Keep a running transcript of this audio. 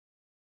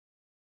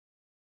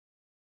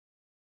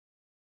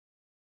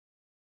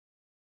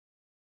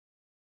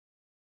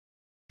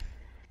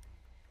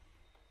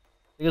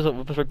Because it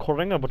was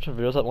recording a bunch of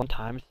videos at one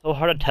time. It's so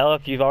hard to tell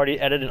if you've already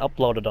edited and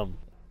uploaded them.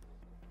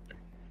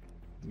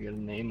 You gotta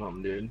name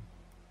them, dude.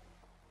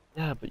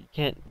 Yeah, but you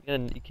can't.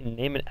 You can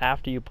name it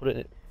after you put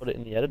it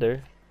in the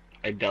editor.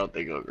 I doubt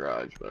they go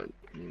garage, but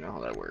you know how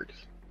that works.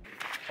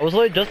 I was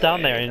literally just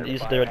down there and you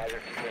said they were.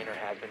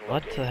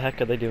 What the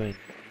heck are they doing?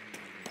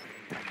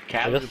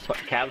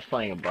 Cav's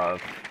playing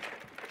above.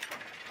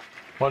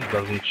 What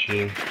doesn't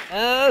she?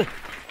 Fuck.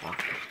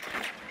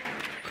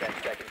 10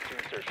 seconds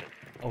to insertion.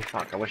 Oh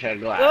fuck, I wish I had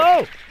glass.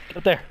 No!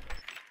 Up there.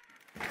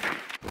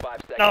 5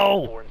 seconds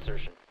No! before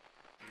insertion.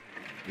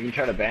 You can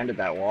try to bandit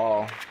that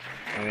wall.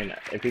 I mean,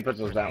 if he puts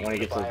those down, when he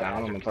gets those down,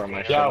 I'm gonna throw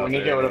my shit Yeah, up we need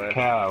to there get rid of anyway.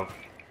 Cav.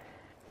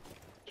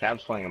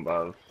 Cav's playing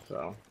above,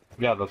 so.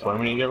 Yeah, that's why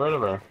we need to get rid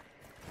of her.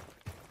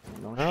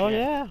 No Oh shit.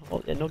 yeah.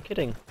 Well, yeah, no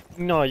kidding.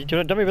 No,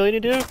 don't we really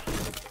need to do?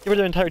 Get rid of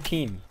the entire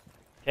team.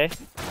 Okay.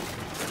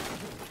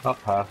 I'll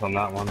pass on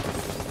that one.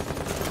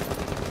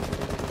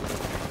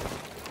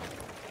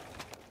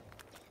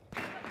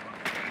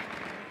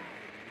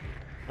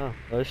 Oh,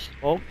 there's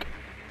smoke.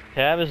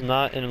 Cav is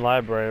not in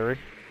library.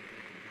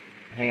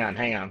 Hang on,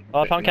 hang on.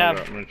 Oh, I found Cav.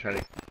 I'm gonna try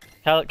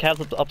to.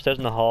 Cav's upstairs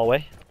in the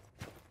hallway.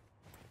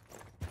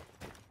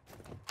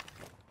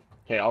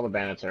 Okay, all the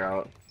bandits are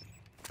out.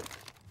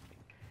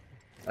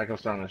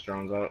 Echo's throwing his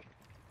drones out.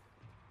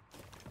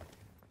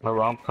 Oh,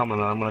 well, I'm coming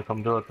then. I'm gonna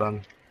come do it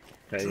then.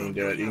 Okay, you can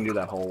do it. You can do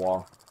that whole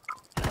wall.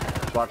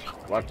 Watch.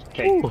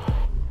 Okay. Ooh.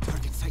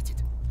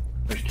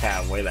 There's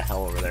Cav way the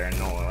hell over there and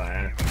no one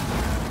there.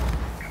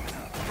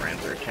 Ran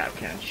through a Cav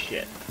can.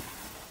 Shit.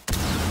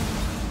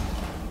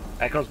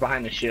 Echo's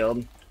behind the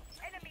shield.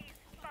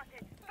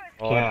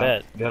 Oh, I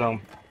bet. Get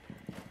him.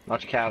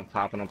 Watch Cav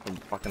popping up from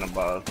fucking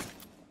above.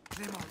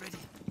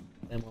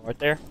 Them right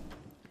there.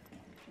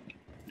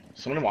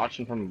 Someone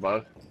watching from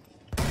above.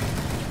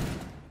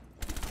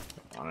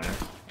 I'm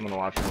gonna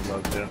watch from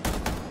above too.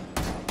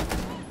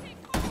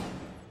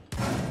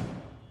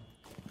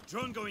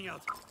 Drone going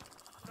out.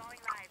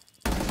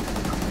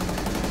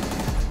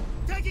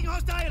 Taking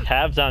hostile.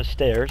 Cav's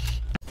downstairs.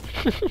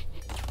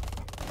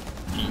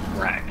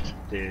 Wrecked,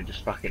 dude.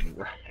 Just fucking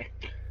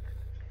wrecked.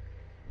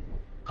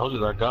 Told you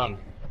that gun.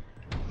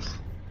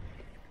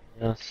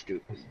 Yeah.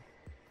 Stupid.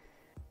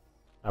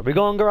 Are we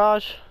going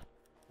garage?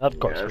 Of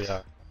course we Yes.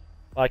 are.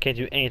 Well, I can't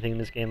do anything in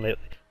this game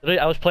lately. Literally,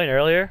 I was playing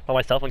earlier by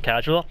myself on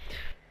casual.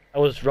 I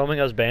was roaming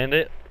as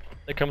bandit.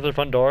 They come to the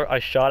front door. I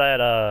shot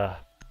at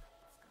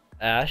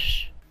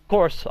Ash. Of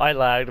course, I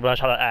lagged, but I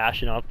shot at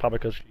Ash. You know, probably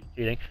because she's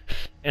cheating.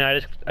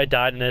 And I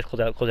died, and then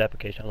closed the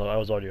application. I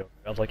was already over.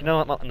 I was like,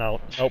 no,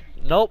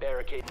 nope.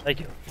 Barricade. Thank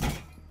you.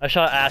 I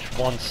shot at Ash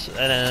once, and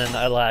then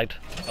I lagged.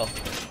 Oh, I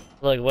was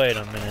like, wait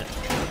a minute.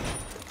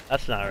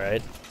 That's not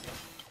right.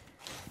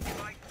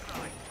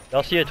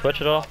 Y'all see a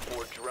Twitch at all?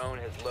 Or drone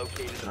has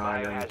located the Oh,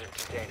 yeah.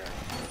 biohazard container.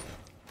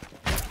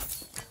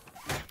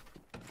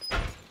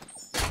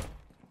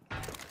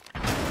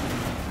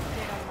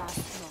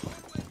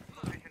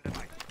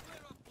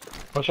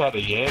 Wish I had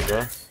a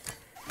Jaeger.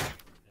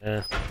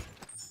 Yeah.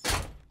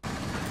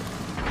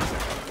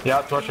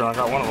 Yeah, Twitcher, I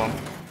got one of them.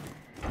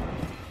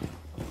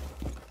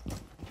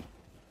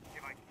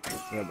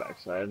 Go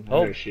backside.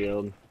 Oh. There's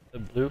shield. The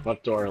blue.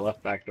 Left door,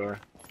 left back door.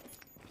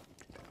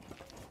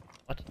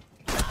 What?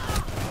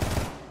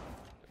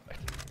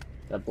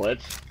 That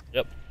blitz?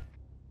 Yep.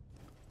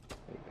 There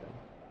you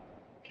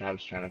go.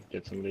 Cav's trying to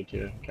get somebody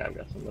too. Cav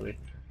got somebody.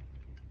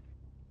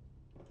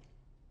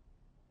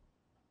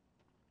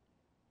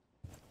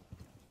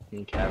 Me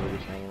and Cav are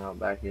just hanging out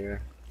back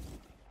here.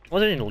 I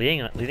wasn't even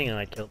leading and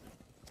I killed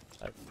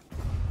him.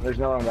 There's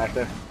no one back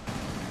there.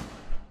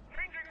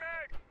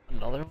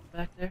 Another one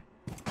back there?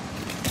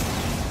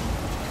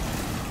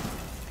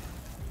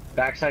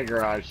 Backside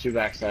garage, two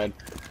backside.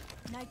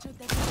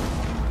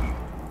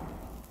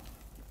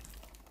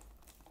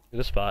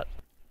 Good spot.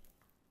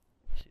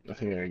 I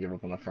think they're gonna give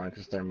up on the front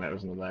because their met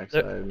was on the There,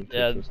 backside. and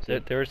yeah, Twitch was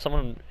too. there was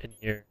someone in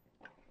here.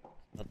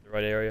 Not the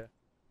right area.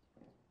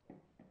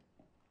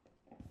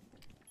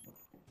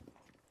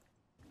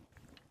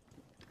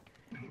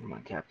 My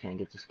Cap can't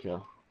get this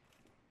kill.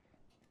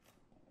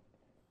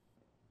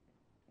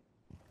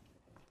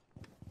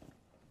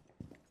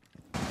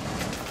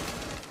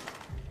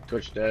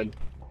 Twitch dead.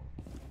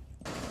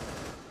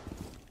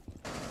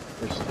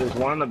 There's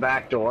one in the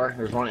back door.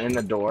 There's one in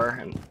the door,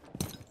 and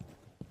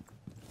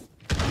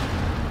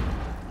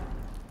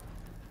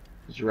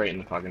he's right in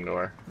the fucking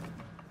door.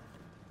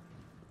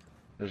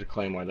 There's a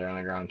claymore there on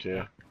the ground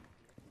too.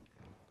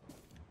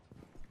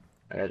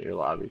 I got your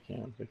lobby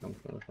cam. They come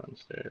from the front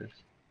stairs.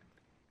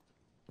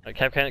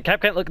 Cap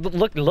can't look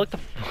the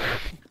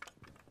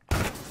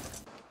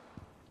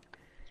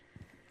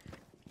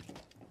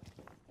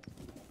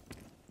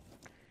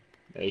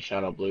Hey,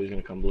 shout out blue. He's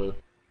gonna come blue.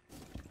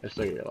 I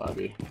still get your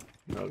lobby.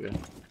 No good.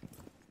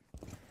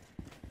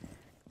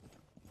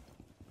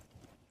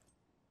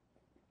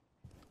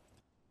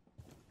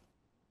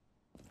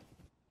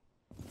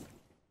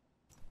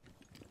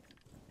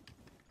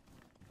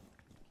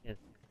 Can't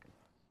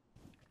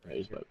Right,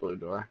 he's by blue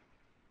door.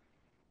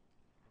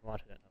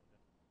 watch it.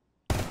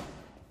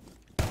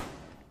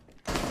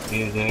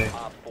 Easy.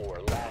 Op 4,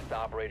 last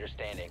operator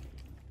standing.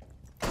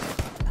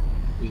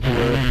 He's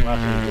good.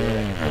 Last one's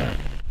good.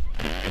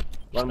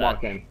 Let him That-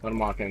 walk in. Let him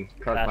walk in.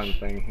 Card Dash. climb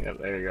thing. Yep,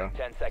 there you go.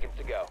 10 seconds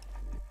to go.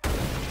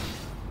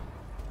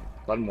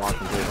 Let him walk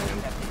into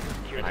him.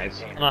 Secure the Nice. I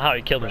don't container. know how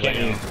he killed me right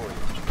now.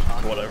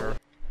 Whatever.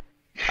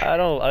 I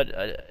don't.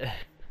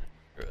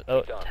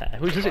 Oh,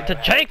 who's this?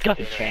 Tachanka!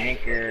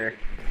 Chanker.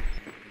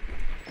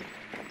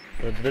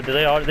 Did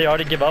they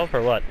already give up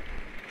or what?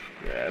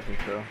 Yeah, I think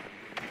so.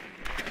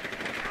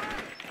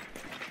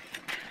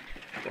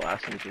 The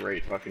last one's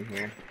right fucking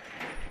here.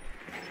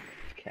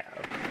 Cow.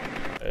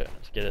 Alright,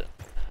 let's get it.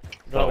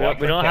 So No,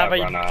 we don't have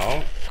run a.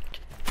 out.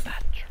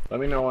 Let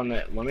me know when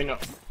that. Let me know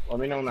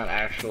when that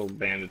actual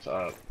bandit's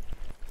up.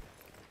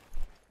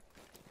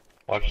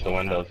 Watch the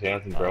windows. He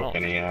hasn't broke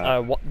any yet.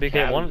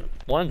 BK,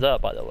 one's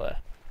up, by the way.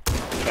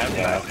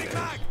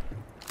 Yeah.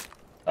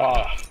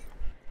 Oh,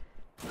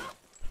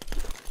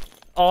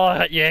 Oh,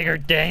 that Jaeger,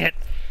 dang it!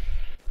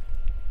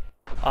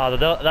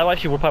 That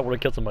actually probably would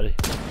have killed somebody.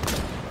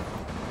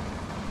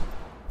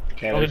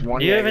 Okay, Okay, there's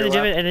one do you have Jaeger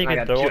left. anything you I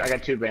can got throw? two. I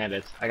got two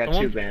bandits. I got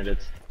Someone? two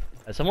bandits.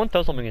 Someone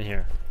throw something in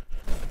here.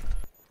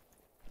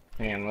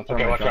 Hang on, let's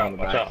Okay, watch out,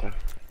 watch out.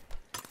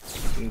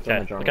 Okay,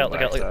 look out,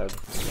 look out,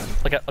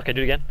 look out. Okay,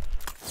 do it again.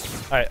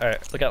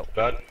 Alright, look out.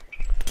 good.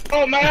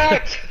 Oh,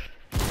 Matt!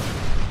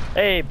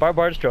 Hey, bar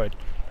destroyed.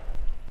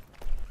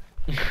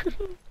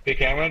 Hey,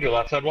 camera, do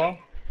left side wall.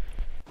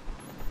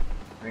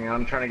 Hang on,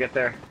 I'm trying to get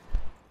there.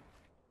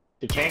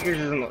 The tankers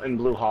is in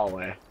blue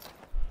hallway.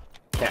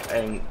 Yeah,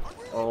 and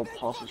oh,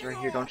 Pulse is right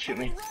here. Don't shoot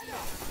me.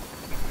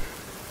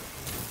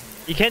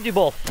 You can't do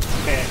both.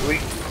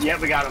 Okay,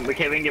 we got him.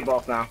 Okay, we can get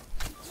both now.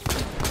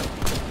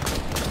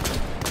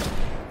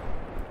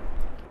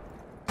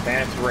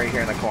 Bandit's right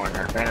here in the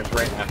corner. Bandit's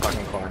right in that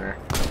fucking corner.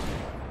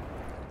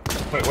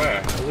 Wait,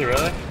 where? Is he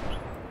really?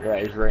 Yeah,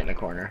 he's right in the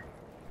corner.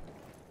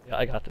 Yeah,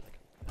 I got it.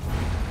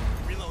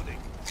 Reloading.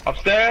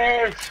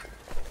 Upstairs!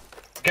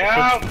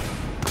 Count!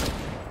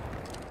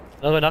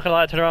 No, I'm not gonna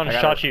lie, I turned around and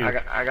shot you.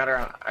 I got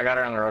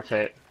her on the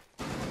rotate.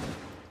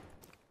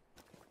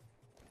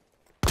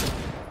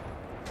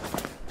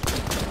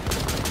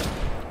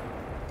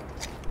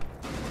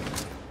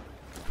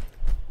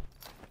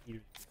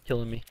 You're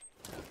killing me.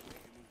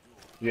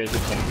 You guys are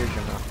tankers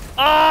or no?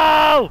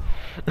 Oh!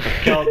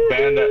 Killed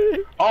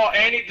bandit. Oh,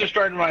 and he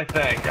destroyed my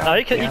thing. No,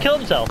 he killed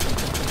himself.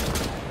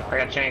 I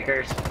got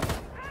chankers.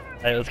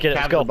 Hey, let's get it.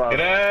 Let's Cabs go. above. Get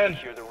in!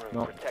 Secure the room.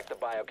 No. Protect the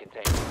bio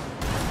container.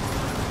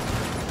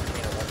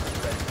 Container won't be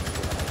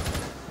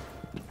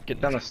ready.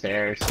 Get Down the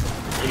stairs.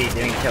 Idiot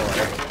didn't kill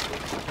her.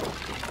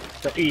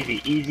 So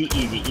easy, easy,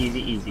 easy, easy,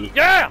 easy.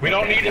 Yeah! We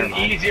don't need Never an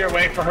mind. easier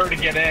way for her to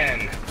get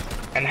in.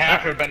 And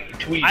half have been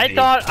too easy. I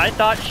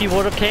thought she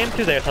would have came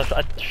through there. So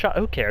I shot.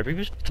 Who cares?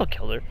 We still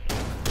killed her.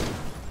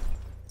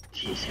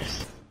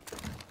 Jesus.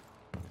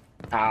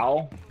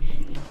 Ow.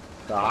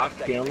 Doc,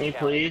 heal me,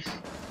 please.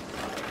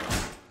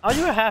 Oh,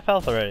 you were half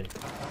health already.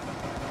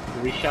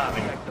 We shot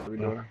me. Through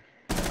door.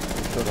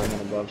 Still going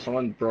above.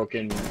 Someone broke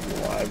in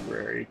the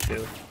library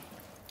too.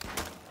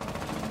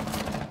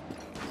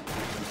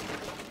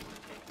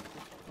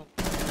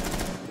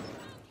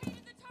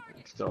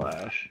 Still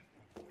Ash.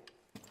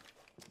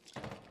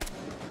 Oh,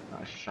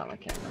 I shot my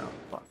camera out.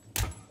 Fuck.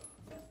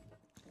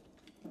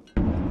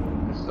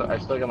 I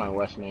still got my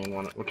west main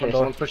one. Okay, Door.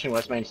 someone's pushing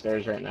west main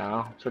stairs right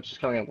now. Switch is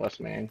coming up west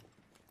main.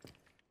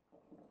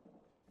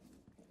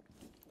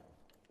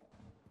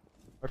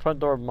 Our front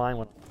door of mine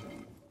went.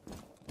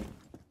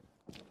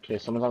 Okay,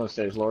 someone's on the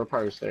stairs, lower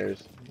part of the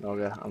stairs.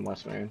 Noga on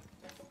west main.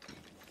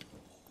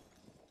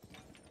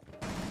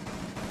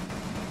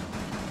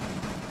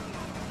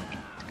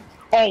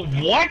 Oh,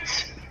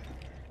 what?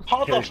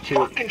 How the There's two.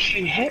 fuck can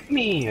she hit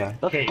me?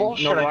 That's Okay,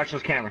 bullshit. Noga, watch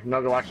those cameras.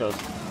 Noga, watch those.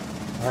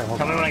 Alright, hold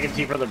Tell me on. when I can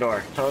see for the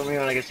door. Tell me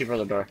when I can see for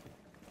the door.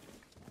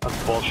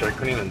 That's bullshit. I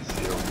couldn't even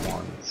see her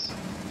once.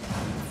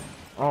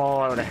 Oh,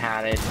 I would have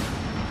had it.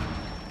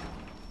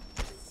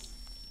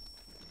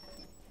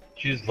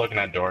 She's looking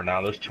at door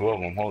now. There's two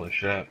of them. Holy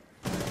shit.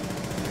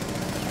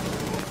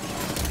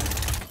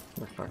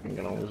 We're fucking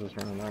gonna lose this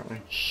round, aren't we?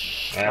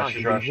 Yeah, Come on, she's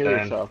you can rushed heal in.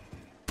 yourself.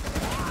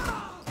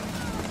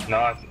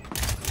 No,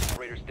 it's...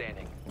 Operator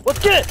standing. Let's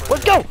get it.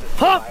 Let's go.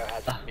 Huh?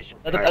 Biohazard mission.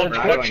 That, Alright, that, we're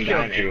that, going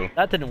down. killed you.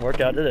 that didn't work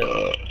out, did it?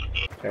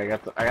 Okay,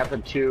 I got the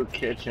two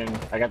kitchen.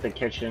 I got the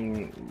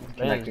kitchen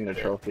connecting the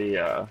trophy.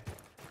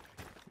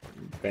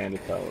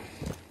 Bandits out.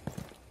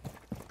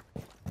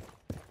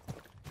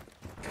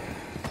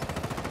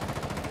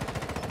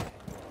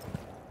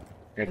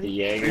 Got the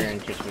Jaeger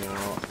and kitchen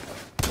out.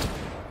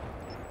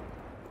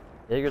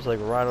 Jaeger's like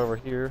right over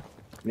here.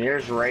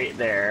 Mirror's right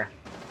there.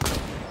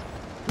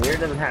 Mirror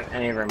doesn't have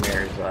any of her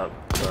mirrors up,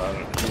 so I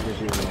don't, she's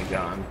just using the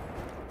gun.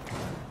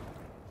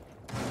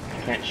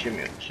 Can't shoot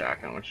me with the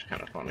shotgun, which is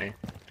kind of funny.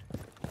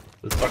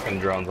 This fucking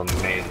drone's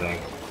amazing.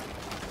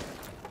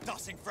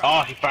 Tossing Oh,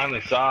 frag. he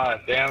finally saw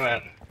it. Damn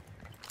it.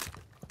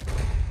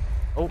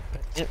 Oh,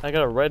 yeah, I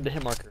got a red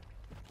hit marker.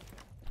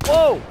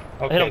 Whoa!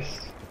 I hit Okay. him.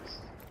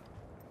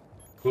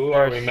 Who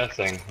are we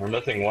missing? We're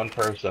missing one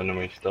person and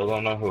we still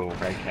don't know who.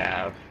 Red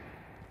Cav.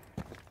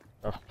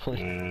 Probably.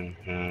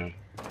 Mm-hmm.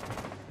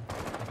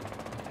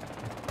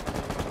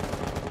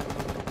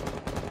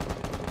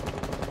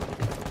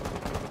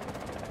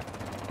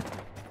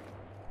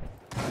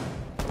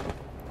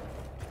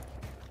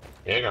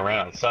 Jaeger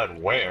ran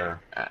outside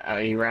where?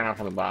 He ran off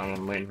on the bottom.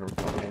 I'm waiting for him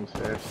to come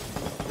downstairs.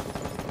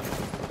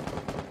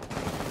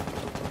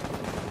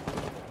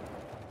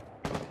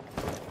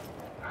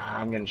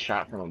 I'm getting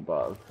shot from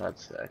above.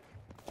 That's sick.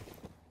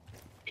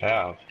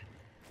 Cav.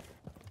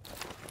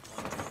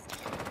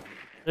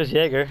 There's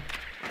Jaeger.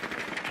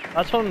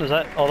 That's one, is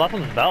that? Oh, that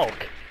one's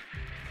Valk.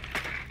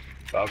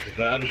 Valk is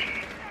dead.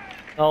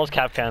 Oh, it's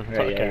Capcan. It's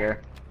Yeah, okay.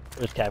 Jaeger.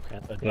 It was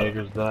Capcan. But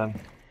Jaeger's dead.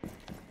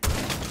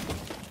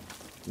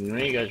 You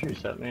know you guys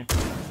reset me.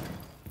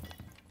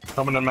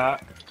 Coming to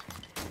Matt.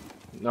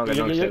 No,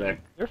 don't stay there.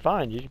 You're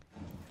fine. You.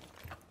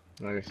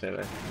 I'm not gonna stay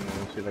there. I'm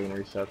gonna see if I can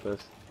reset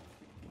this.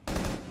 I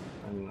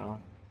don't know.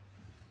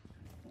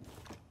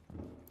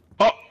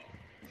 Oh!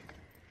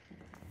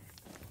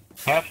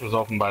 Hatch was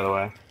open, by the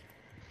way.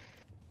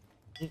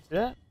 You see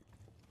that?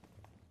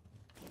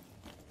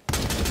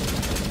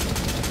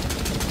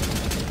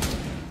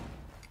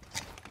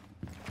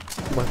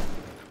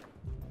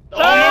 Oh,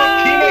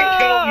 my teammate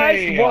killed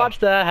me! I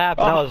watched that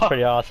happen. That was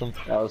pretty awesome.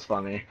 That was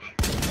funny.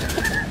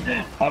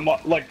 I'm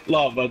like,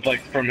 love, but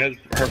like from her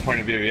point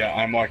of view, yeah,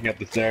 I'm walking up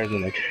the stairs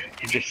and like,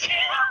 he just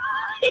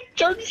it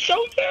turned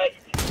so fast.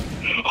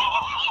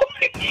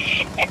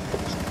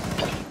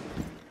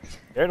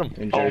 Scared him.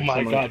 Injured Oh my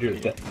someone. god, you're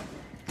dead.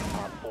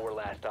 Op 4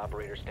 last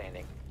operator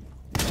standing.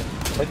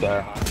 Right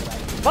there.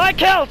 My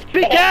kills!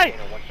 BK!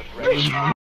 Once the threat is